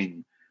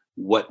knowing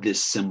what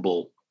this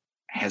symbol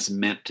has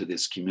meant to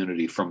this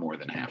community for more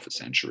than half a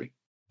century?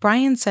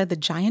 Brian said the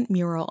giant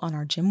mural on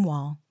our gym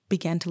wall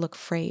began to look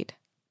frayed.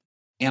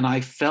 And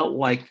I felt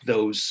like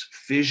those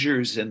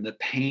fissures in the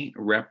paint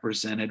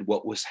represented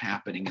what was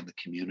happening in the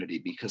community,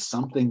 because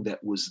something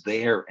that was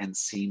there and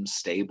seemed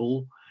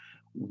stable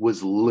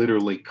was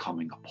literally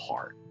coming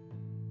apart.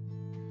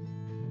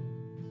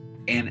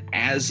 And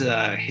as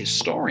a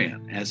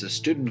historian, as a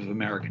student of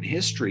American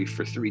history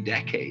for 3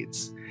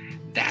 decades,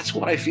 that's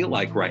what I feel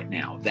like right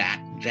now,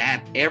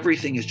 that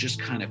everything is just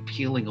kind of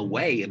peeling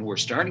away and we're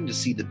starting to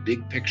see the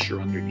big picture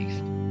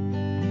underneath.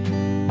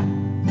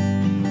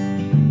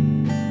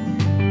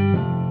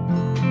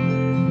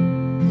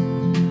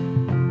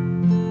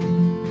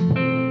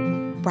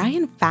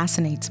 Brian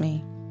fascinates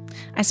me.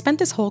 I spent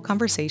this whole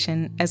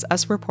conversation, as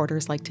us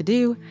reporters like to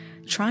do,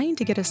 trying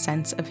to get a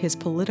sense of his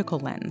political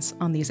lens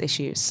on these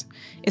issues.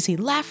 Is he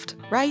left,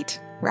 right,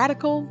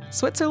 radical,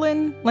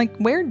 Switzerland? Like,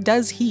 where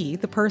does he,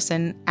 the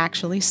person,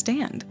 actually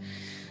stand?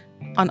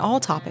 On all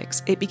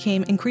topics, it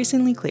became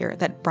increasingly clear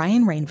that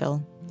Brian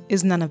Rainville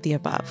is none of the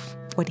above.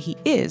 What he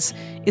is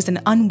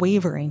an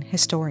unwavering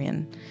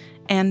historian.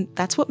 And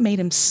that's what made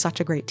him such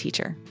a great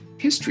teacher.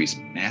 History's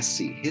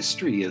messy.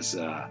 History is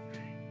a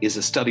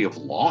study of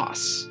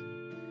loss,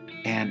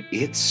 and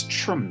it's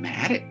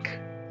traumatic.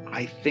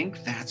 I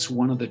think that's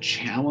one of the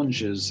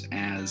challenges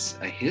as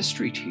a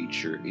history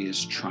teacher,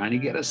 is trying to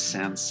get a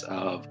sense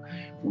of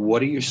what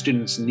do your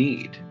students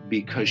need,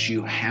 because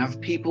you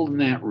have people in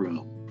that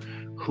room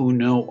who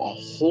know a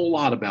whole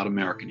lot about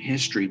American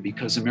history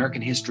because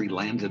American history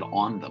landed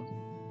on them.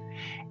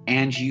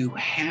 And you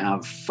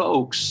have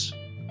folks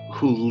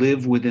who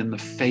live within the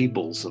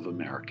fables of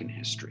American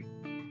history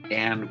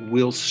and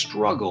will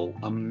struggle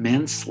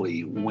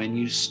immensely when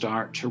you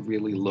start to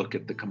really look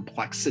at the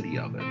complexity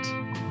of it.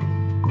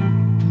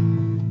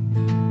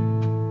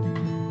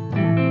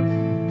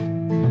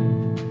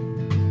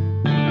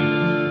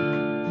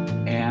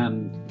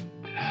 And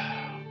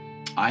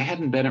I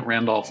hadn't been at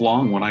Randolph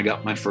long when I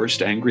got my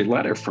first angry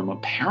letter from a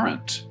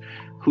parent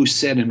who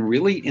said in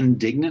really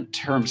indignant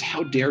terms,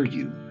 "How dare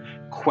you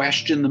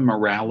question the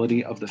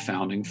morality of the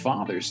founding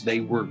fathers?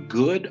 They were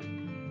good,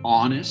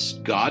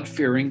 honest,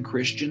 God-fearing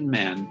Christian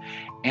men,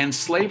 and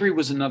slavery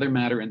was another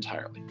matter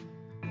entirely."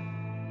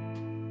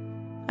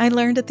 I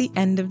learned at the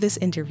end of this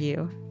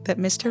interview that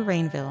Mr.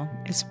 Rainville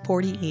is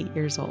 48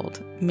 years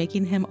old,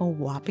 making him a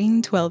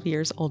whopping 12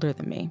 years older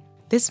than me.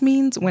 This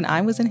means when I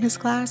was in his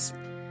class,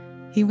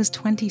 he was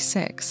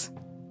 26,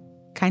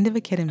 kind of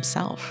a kid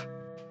himself.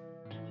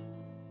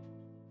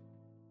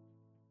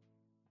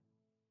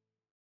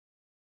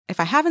 If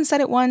I haven't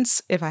said it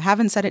once, if I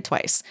haven't said it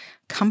twice,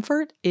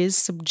 comfort is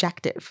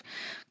subjective.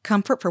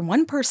 Comfort for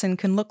one person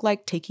can look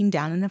like taking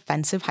down an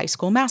offensive high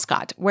school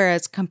mascot,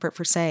 whereas comfort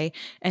for, say,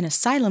 an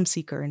asylum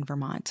seeker in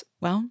Vermont,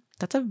 well,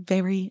 that's a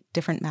very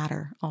different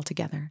matter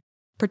altogether,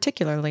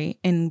 particularly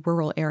in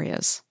rural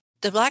areas.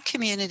 The Black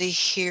community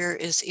here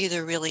is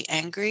either really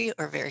angry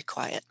or very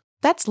quiet.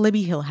 That's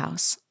Libby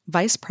Hillhouse,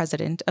 Vice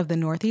President of the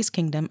Northeast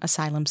Kingdom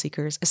Asylum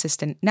Seekers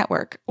Assistant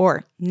Network,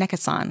 or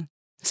NECASAN.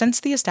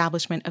 Since the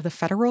establishment of the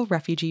Federal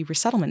Refugee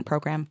Resettlement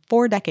Program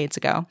 4 decades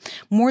ago,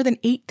 more than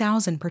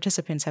 8,000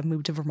 participants have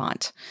moved to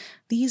Vermont.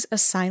 These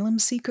asylum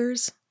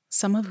seekers,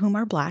 some of whom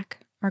are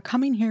Black, are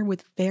coming here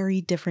with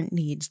very different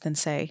needs than,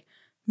 say,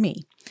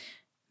 me.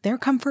 Their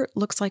comfort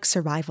looks like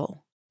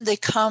survival. They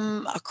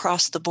come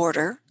across the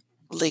border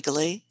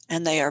legally,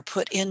 and they are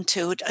put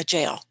into a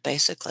jail,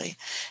 basically.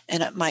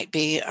 And it might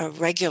be a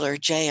regular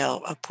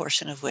jail, a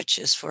portion of which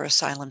is for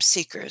asylum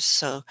seekers.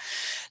 So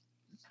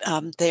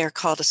they are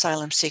called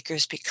asylum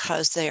seekers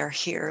because they are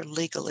here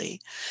legally,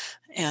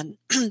 and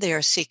they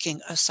are seeking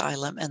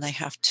asylum, and they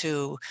have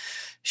to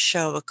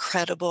show a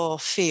credible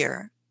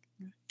fear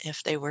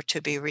if they were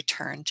to be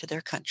returned to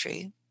their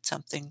country,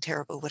 something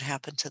terrible would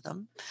happen to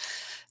them.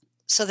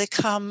 So they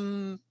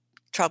come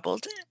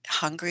troubled,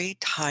 hungry,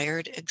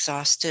 tired,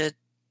 exhausted,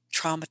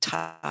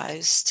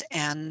 traumatized,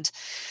 and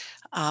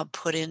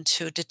put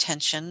into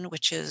detention,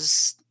 which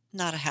is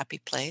not a happy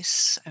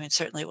place. I mean,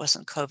 certainly it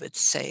wasn't COVID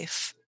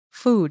safe.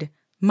 Food,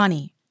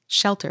 money,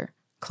 shelter,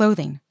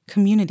 clothing,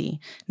 community.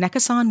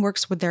 NECASAN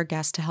works with their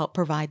guests to help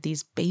provide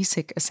these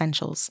basic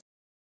essentials.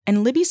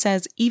 And Libby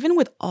says even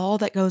with all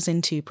that goes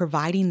into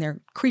providing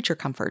their creature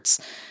comforts,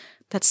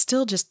 that's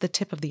still just the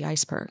tip of the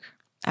iceberg.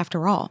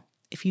 After all,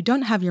 if you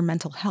don't have your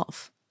mental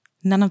health,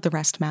 none of the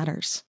rest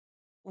matters.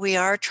 We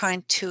are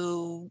trying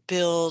to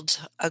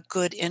build a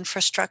good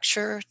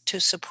infrastructure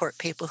to support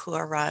people who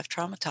arrive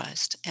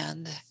traumatized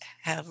and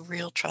have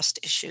real trust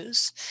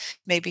issues,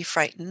 maybe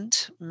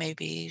frightened,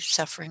 maybe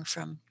suffering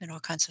from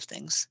all kinds of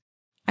things.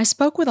 I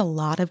spoke with a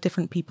lot of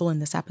different people in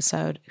this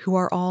episode who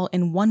are all,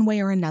 in one way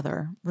or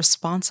another,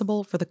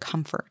 responsible for the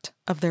comfort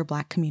of their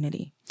Black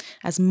community,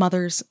 as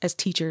mothers, as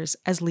teachers,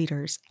 as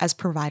leaders, as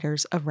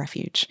providers of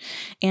refuge.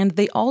 And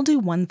they all do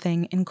one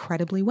thing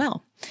incredibly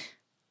well.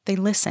 They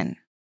listen.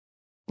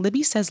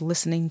 Libby says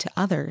listening to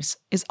others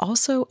is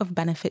also of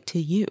benefit to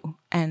you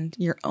and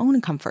your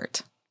own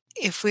comfort.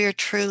 If we are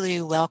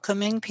truly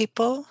welcoming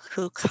people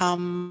who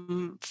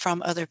come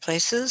from other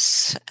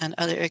places and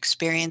other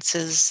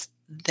experiences,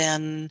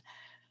 then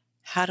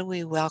how do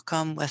we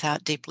welcome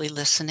without deeply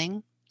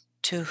listening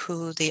to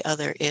who the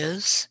other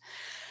is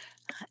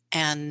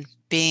and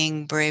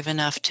being brave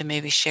enough to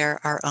maybe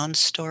share our own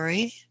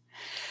story?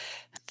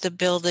 The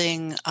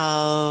building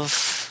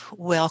of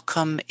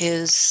welcome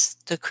is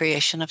the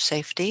creation of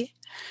safety,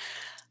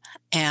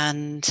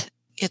 and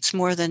it's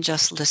more than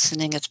just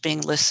listening, it's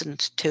being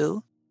listened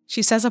to.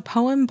 She says a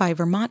poem by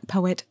Vermont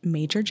poet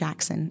Major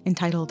Jackson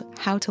entitled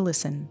How to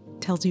Listen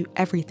tells you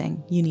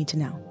everything you need to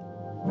know.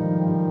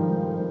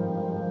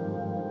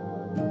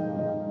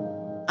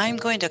 I'm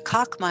going to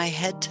cock my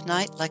head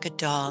tonight like a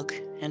dog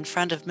in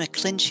front of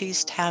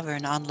McClinchy's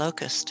Tavern on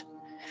Locust.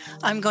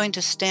 I'm going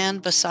to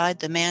stand beside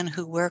the man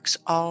who works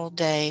all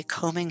day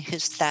combing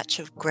his thatch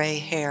of gray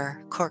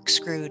hair,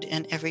 corkscrewed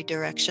in every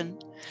direction.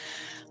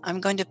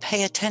 I'm going to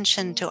pay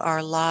attention to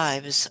our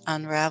lives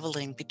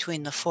unraveling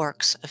between the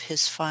forks of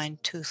his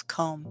fine-tooth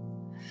comb.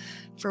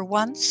 For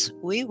once,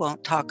 we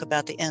won't talk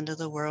about the end of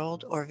the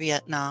world or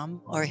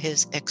Vietnam or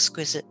his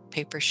exquisite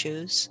paper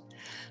shoes.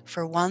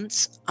 For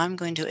once, I'm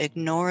going to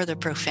ignore the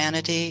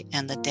profanity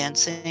and the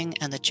dancing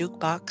and the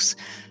jukebox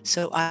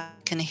so I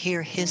can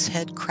hear his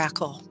head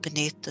crackle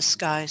beneath the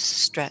sky's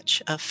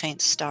stretch of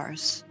faint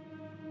stars.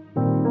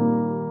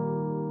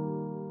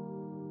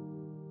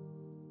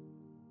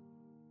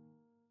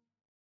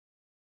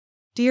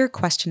 Dear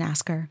question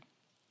asker,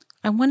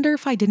 I wonder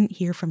if I didn't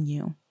hear from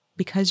you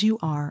because you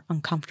are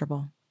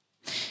uncomfortable.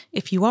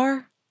 If you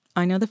are,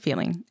 I know the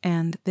feeling,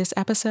 and this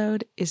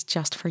episode is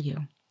just for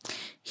you.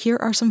 Here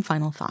are some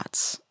final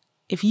thoughts.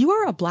 If you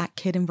are a Black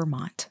kid in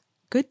Vermont,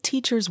 good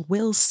teachers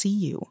will see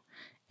you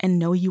and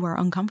know you are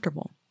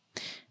uncomfortable.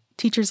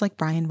 Teachers like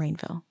Brian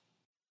Rainville.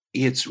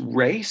 It's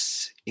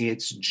race,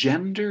 it's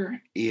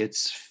gender,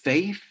 it's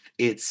faith,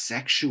 it's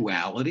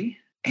sexuality,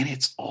 and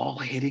it's all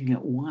hitting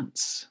at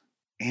once.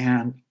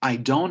 And I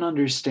don't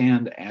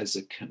understand as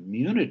a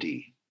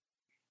community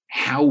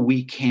how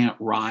we can't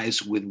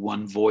rise with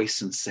one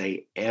voice and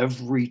say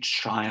every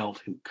child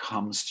who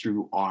comes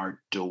through our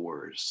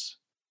doors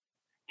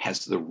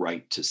has the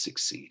right to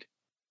succeed.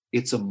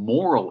 It's a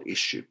moral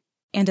issue.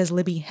 And as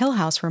Libby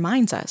Hillhouse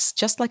reminds us,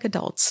 just like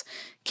adults,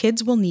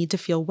 kids will need to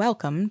feel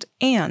welcomed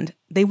and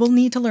they will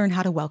need to learn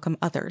how to welcome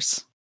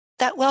others.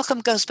 That welcome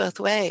goes both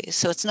ways.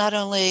 So it's not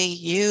only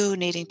you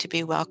needing to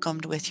be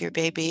welcomed with your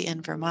baby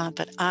in Vermont,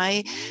 but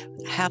I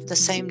have the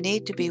same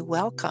need to be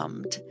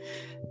welcomed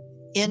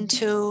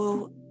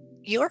into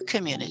your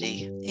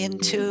community,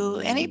 into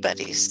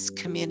anybody's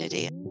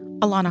community.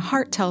 Alana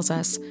Hart tells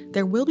us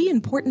there will be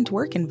important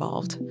work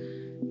involved.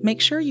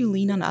 Make sure you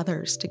lean on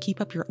others to keep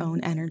up your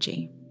own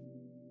energy.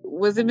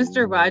 Was it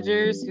Mr.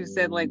 Rogers who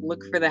said, like,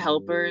 look for the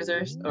helpers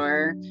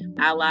or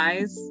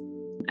allies?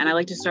 And I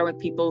like to start with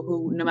people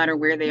who, no matter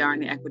where they are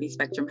in the equity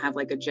spectrum, have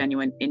like a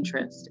genuine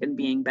interest in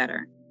being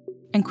better.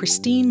 And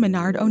Christine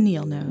Menard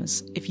O'Neill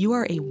knows if you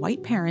are a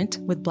white parent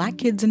with Black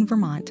kids in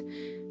Vermont,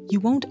 you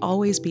won't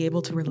always be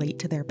able to relate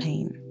to their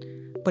pain.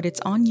 But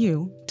it's on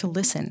you to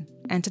listen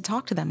and to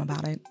talk to them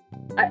about it.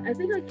 I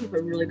think I keep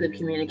a really good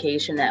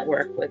communication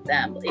network with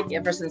them.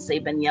 Ever since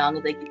they've been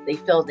young, they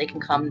feel they can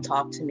come and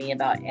talk to me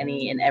about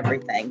any and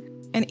everything.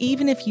 And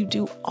even if you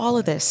do all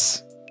of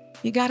this,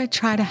 you gotta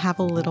try to have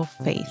a little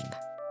faith.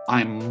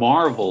 I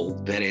marvel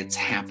that it's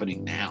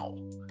happening now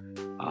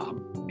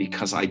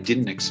because I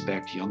didn't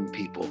expect young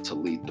people to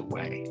lead the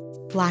way.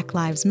 Black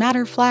Lives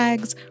Matter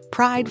flags,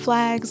 pride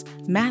flags,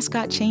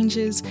 mascot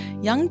changes.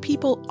 Young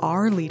people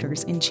are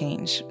leaders in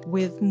change,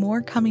 with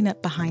more coming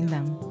up behind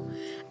them.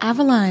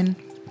 Avalon,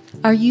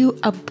 are you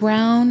a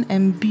brown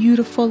and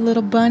beautiful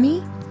little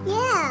bunny?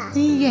 Yeah.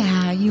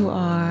 Yeah, you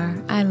are.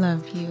 I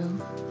love you.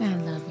 I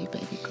love you,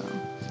 baby girl.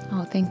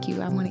 Oh, thank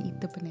you. I want to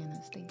eat the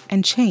bananas.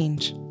 And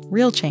change,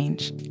 real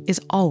change, is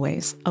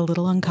always a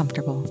little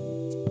uncomfortable.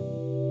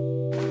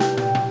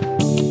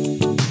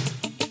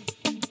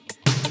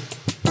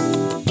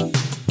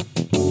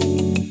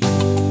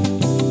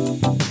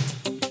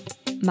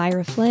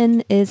 Myra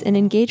Flynn is an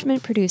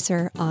engagement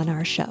producer on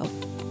our show.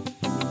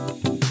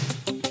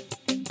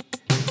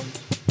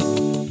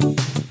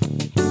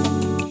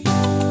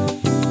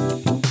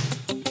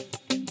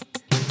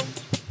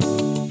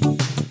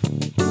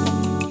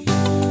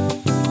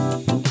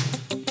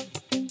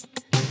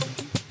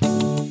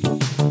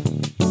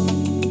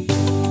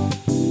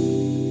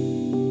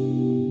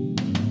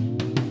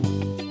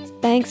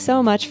 Thanks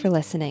so much for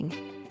listening.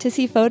 To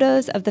see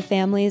photos of the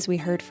families we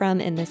heard from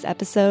in this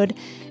episode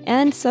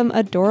and some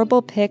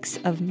adorable pics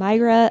of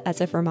Myra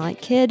as a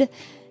Vermont kid,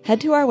 head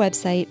to our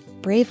website,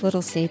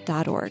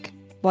 bravelittlestate.org.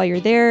 While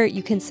you're there,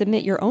 you can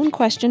submit your own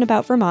question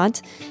about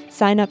Vermont,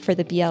 sign up for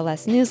the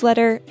BLS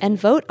newsletter, and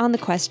vote on the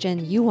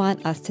question you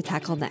want us to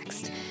tackle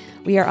next.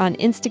 We are on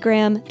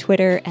Instagram,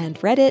 Twitter, and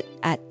Reddit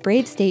at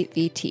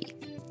BraveStateVT.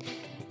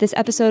 This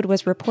episode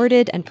was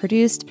reported and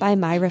produced by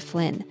Myra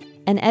Flynn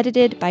and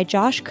edited by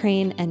Josh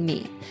Crane and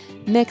me.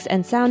 Mix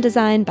and sound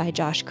design by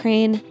Josh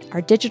Crane.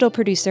 Our digital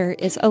producer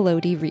is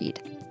Elodie Reed.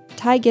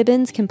 Ty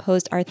Gibbons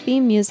composed our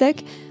theme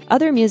music,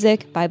 other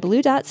music by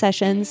Blue Dot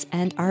Sessions,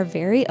 and our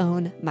very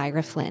own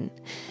Myra Flynn.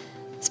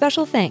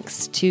 Special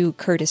thanks to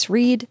Curtis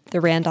Reed,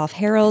 the Randolph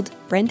Herald,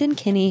 Brendan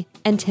Kinney,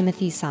 and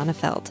Timothy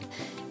Sonnefeld.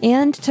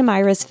 And to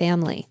Myra's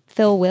family,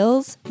 Phil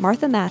Wills,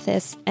 Martha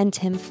Mathis, and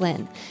Tim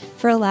Flynn,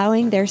 for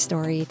allowing their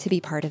story to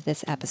be part of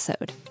this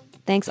episode.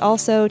 Thanks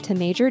also to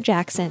Major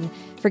Jackson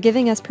for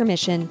giving us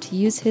permission to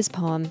use his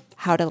poem,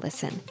 How to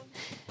Listen.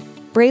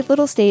 Brave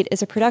Little State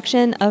is a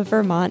production of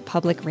Vermont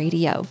Public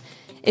Radio.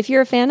 If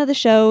you're a fan of the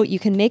show, you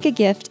can make a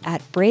gift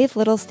at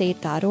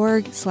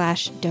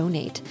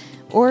bravelittlestate.org/donate,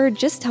 or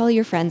just tell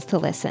your friends to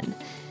listen.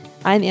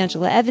 I'm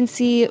Angela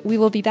Evansy. We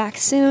will be back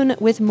soon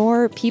with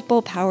more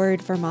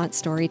people-powered Vermont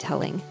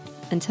storytelling.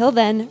 Until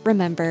then,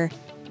 remember,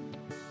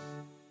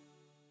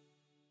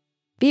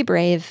 be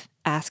brave,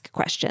 ask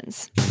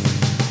questions.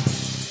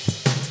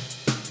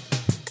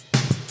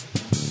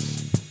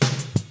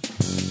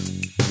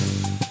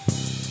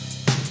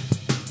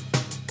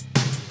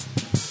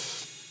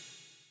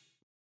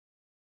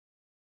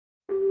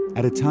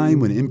 At a time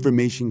when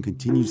information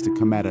continues to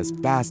come at us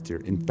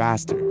faster and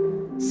faster,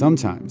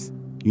 sometimes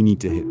you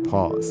need to hit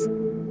pause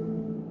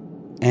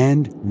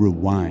and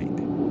rewind.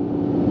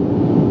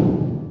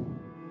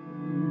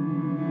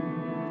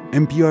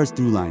 NPR's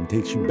Throughline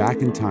takes you back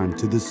in time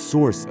to the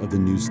source of the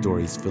news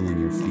stories filling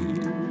your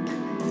feed.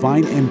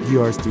 Find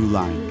NPR's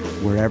Throughline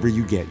wherever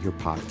you get your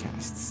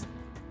podcasts.